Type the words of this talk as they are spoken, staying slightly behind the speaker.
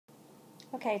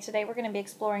Okay, today we're going to be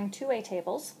exploring two-way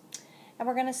tables, and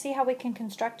we're going to see how we can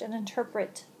construct and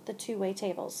interpret the two-way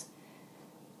tables.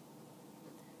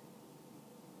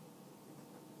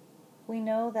 We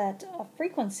know that a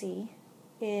frequency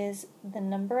is the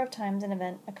number of times an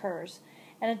event occurs,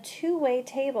 and a two-way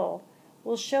table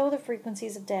will show the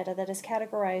frequencies of data that is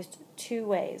categorized two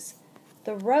ways.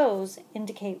 The rows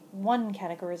indicate one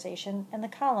categorization, and the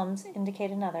columns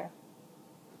indicate another.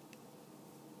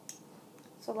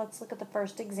 So let's look at the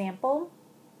first example.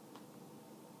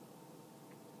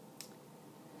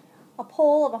 A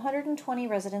poll of 120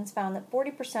 residents found that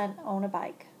 40% own a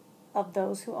bike. Of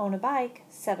those who own a bike,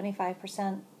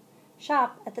 75%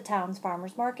 shop at the town's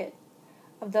farmer's market.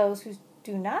 Of those who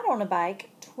do not own a bike,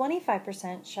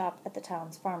 25% shop at the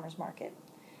town's farmer's market.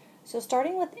 So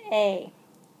starting with A,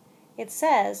 it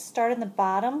says start in the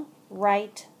bottom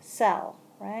right cell,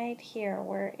 right here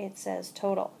where it says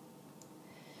total.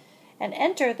 And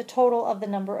enter the total of the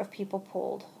number of people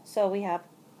polled. So we have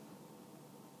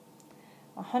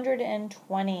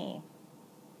 120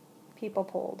 people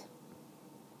polled.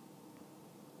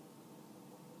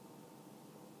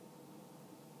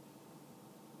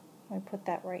 Let me put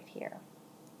that right here.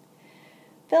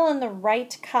 Fill in the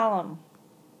right column.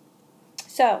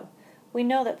 So we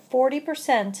know that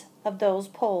 40% of those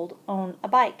polled own a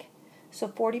bike. So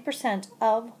 40%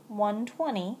 of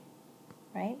 120,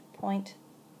 right,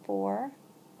 0.40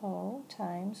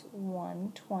 times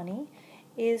 120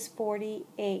 is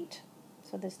 48.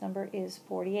 So this number is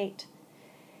 48.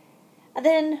 And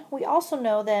then we also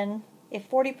know then if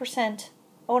 40%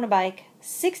 own a bike,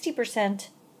 60%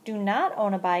 do not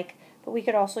own a bike, but we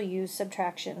could also use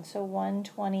subtraction. So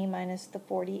 120 minus the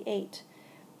 48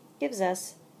 gives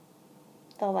us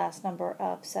the last number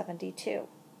of 72.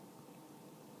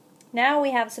 Now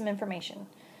we have some information.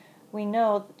 We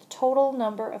know that the total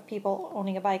number of people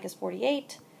owning a bike is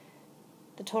 48.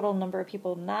 The total number of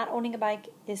people not owning a bike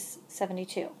is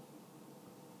 72.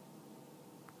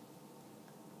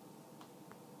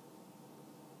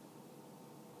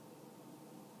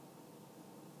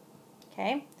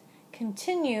 Okay,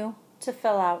 continue to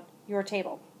fill out your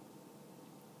table.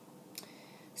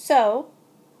 So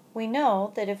we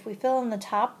know that if we fill in the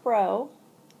top row,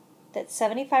 that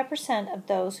 75% of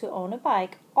those who own a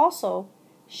bike also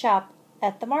shop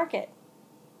at the market.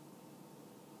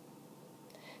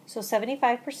 So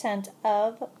 75%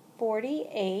 of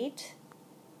 48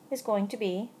 is going to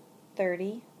be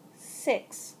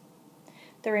 36.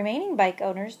 The remaining bike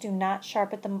owners do not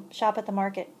shop at the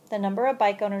market. The number of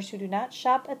bike owners who do not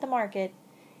shop at the market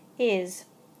is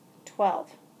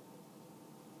 12.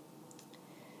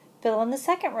 Fill in the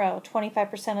second row.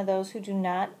 25% of those who do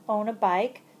not own a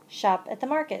bike shop at the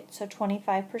market. So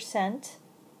 25%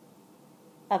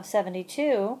 of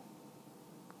 72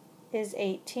 is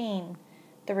 18.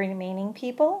 The remaining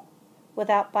people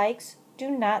without bikes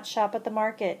do not shop at the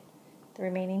market. The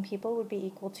remaining people would be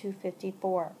equal to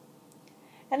 54.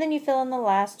 And then you fill in the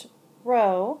last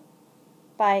row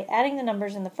by adding the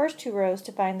numbers in the first two rows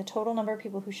to find the total number of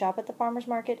people who shop at the farmer's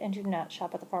market and do not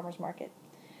shop at the farmer's market.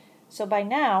 So by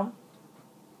now,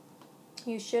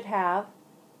 you should have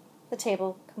the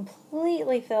table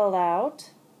completely filled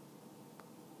out.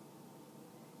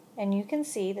 And you can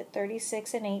see that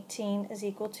 36 and 18 is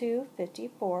equal to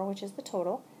 54, which is the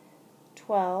total.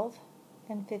 12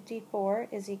 and 54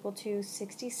 is equal to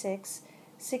 66.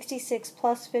 66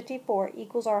 plus 54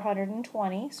 equals our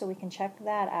 120, so we can check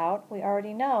that out. We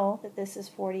already know that this is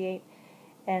 48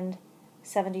 and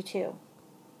 72.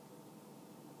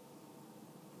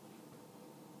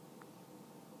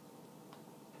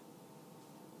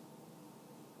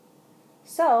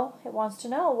 So it wants to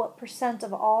know what percent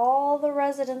of all the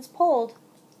residents polled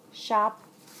shop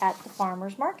at the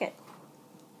farmer's market.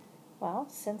 Well,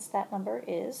 since that number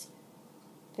is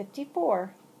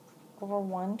 54 over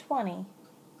 120,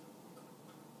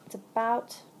 it's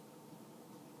about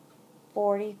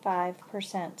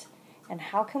 45%. And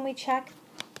how can we check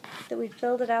that we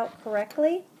filled it out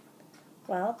correctly?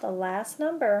 Well, the last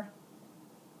number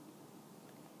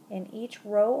in each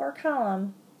row or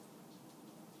column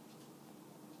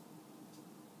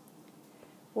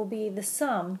will be the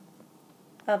sum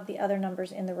of the other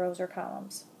numbers in the rows or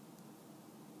columns.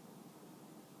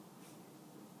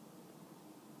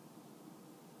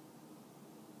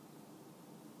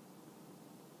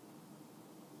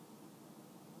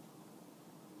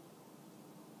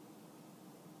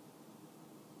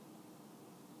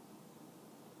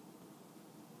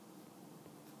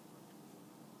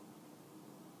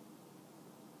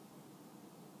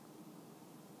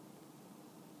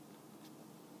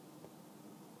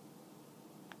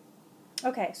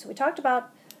 Okay, so we talked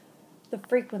about the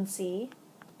frequency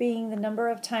being the number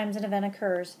of times an event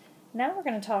occurs. Now we're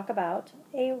going to talk about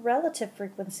a relative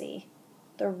frequency.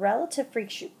 The relative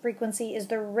frequency is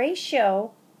the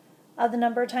ratio of the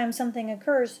number of times something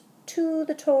occurs to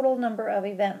the total number of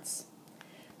events.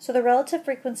 So the relative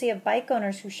frequency of bike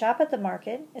owners who shop at the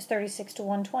market is 36 to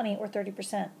 120, or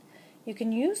 30%. You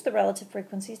can use the relative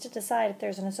frequencies to decide if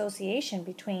there's an association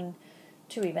between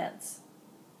two events.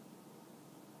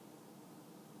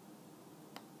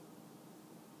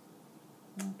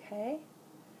 Okay,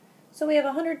 so we have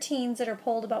 100 teens that are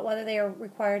polled about whether they are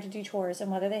required to do chores and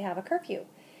whether they have a curfew.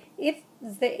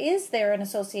 Is there an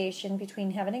association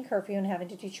between having a curfew and having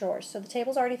to do chores? So the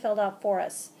table's already filled out for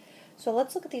us. So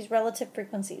let's look at these relative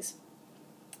frequencies.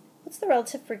 What's the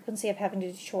relative frequency of having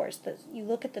to do chores? You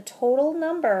look at the total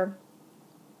number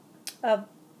of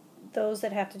those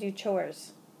that have to do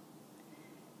chores.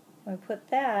 We put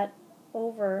that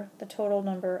over the total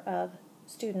number of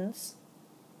students.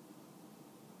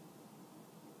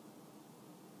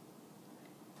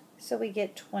 So we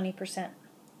get 20%.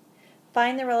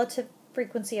 Find the relative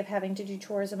frequency of having to do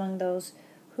chores among those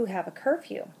who have a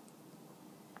curfew.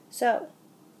 So,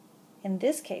 in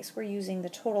this case, we're using the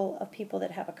total of people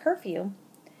that have a curfew,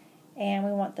 and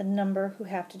we want the number who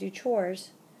have to do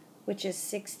chores, which is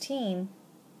 16,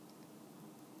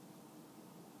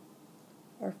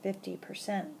 or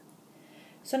 50%.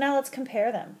 So now let's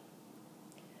compare them.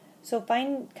 So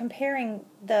comparing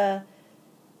the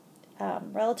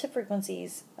relative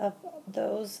frequencies of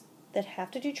those that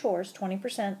have to do chores,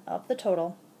 20% of the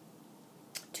total,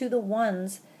 to the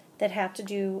ones that have to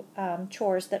do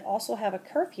chores that also have a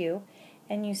curfew,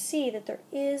 and you see that there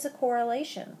is a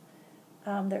correlation.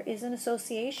 There is an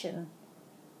association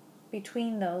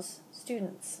between those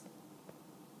students.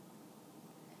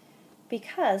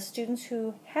 Because students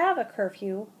who have a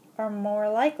curfew are more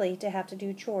likely to have to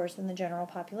do chores than the general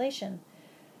population.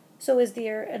 So is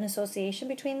there an association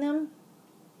between them?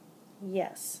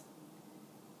 Yes.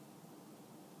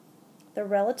 The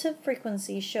relative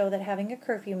frequencies show that having a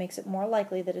curfew makes it more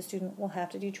likely that a student will have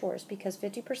to do chores because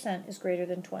 50% is greater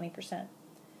than 20%.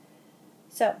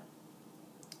 So,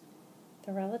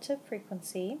 the relative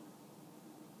frequency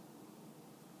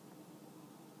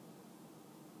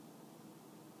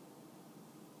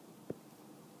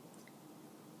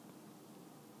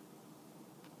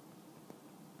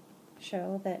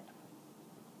show that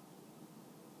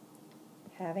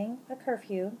having a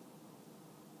curfew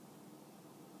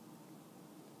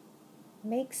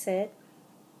makes it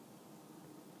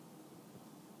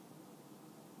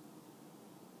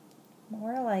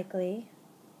more likely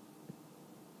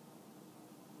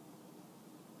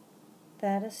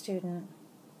that a student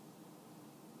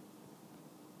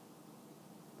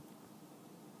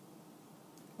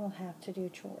will have to do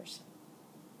chores.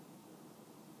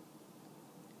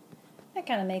 That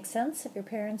kind of makes sense. If your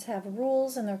parents have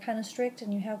rules and they're kind of strict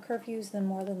and you have curfews, then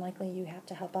more than likely you have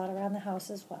to help out around the house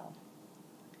as well.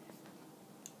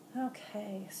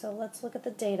 Okay, so let's look at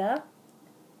the data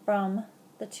from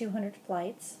the 200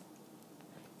 flights.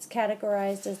 It's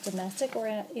categorized as domestic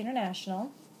or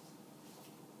international,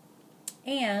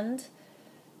 and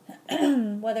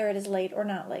whether it is late or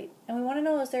not late. And we want to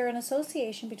know, is there an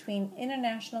association between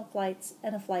international flights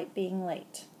and a flight being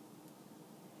late?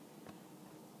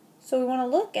 So we want to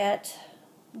look at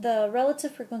the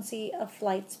relative frequency of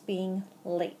flights being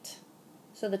late.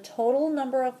 So the total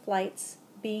number of flights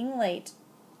being late,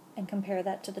 and compare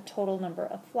that to the total number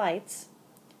of flights.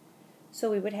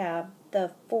 So we would have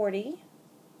the 40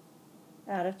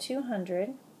 out of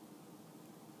 200,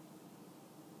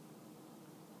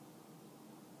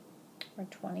 or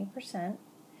 20%,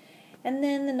 and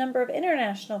then the number of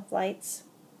international flights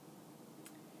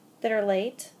that are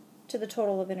late to the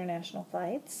total of international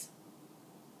flights.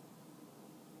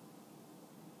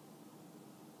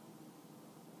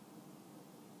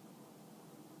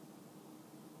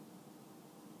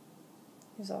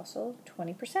 Is also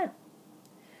 20%.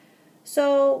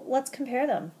 So let's compare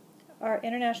them. Are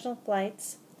international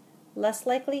flights less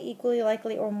likely, equally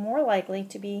likely, or more likely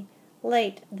to be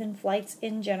late than flights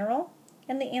in general?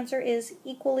 And the answer is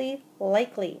equally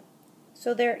likely.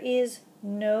 So there is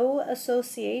no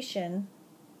association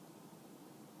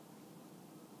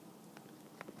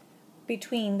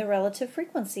between the relative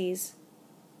frequencies,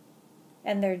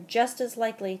 and they're just as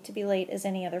likely to be late as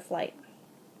any other flight.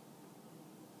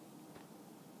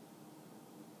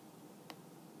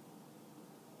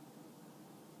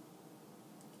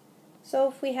 So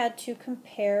if we had to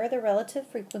compare the relative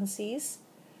frequencies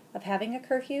of having a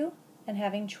curfew and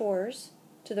having chores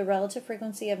to the relative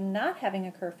frequency of not having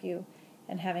a curfew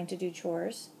and having to do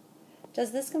chores,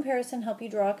 does this comparison help you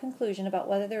draw a conclusion about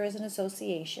whether there is an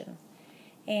association?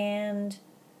 And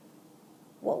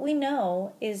what we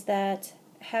know is that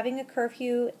having a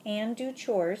curfew and do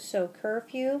chores, so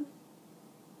curfew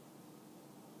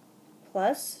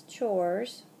plus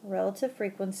chores, relative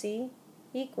frequency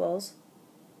equals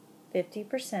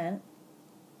 50%.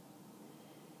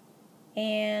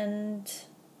 And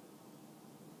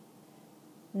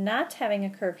not having a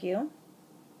curfew,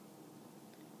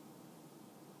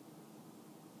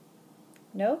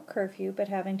 no curfew but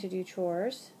having to do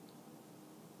chores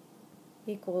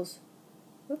equals,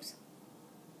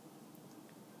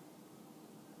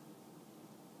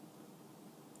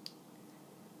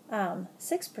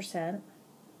 6%.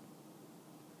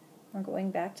 We're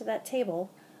going back to that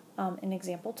table in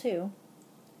example 2.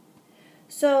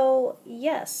 So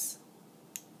yes,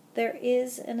 there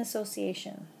is an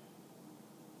association.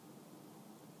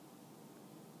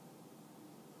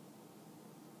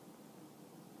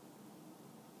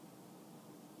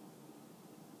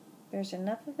 There's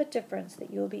enough of a difference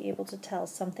that you will be able to tell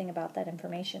something about that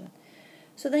information.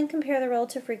 So then compare the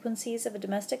relative frequencies of a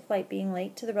domestic flight being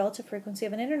late to the relative frequency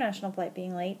of an international flight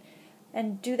being late,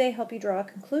 and do they help you draw a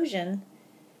conclusion?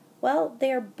 Well,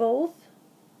 they are both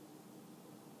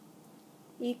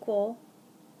equal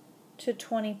to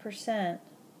 20%.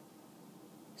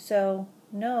 So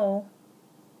no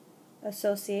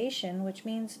association, which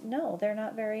means no, they're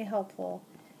not very helpful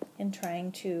in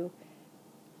trying to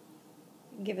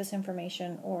give us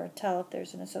information or tell if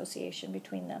there's an association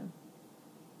between them.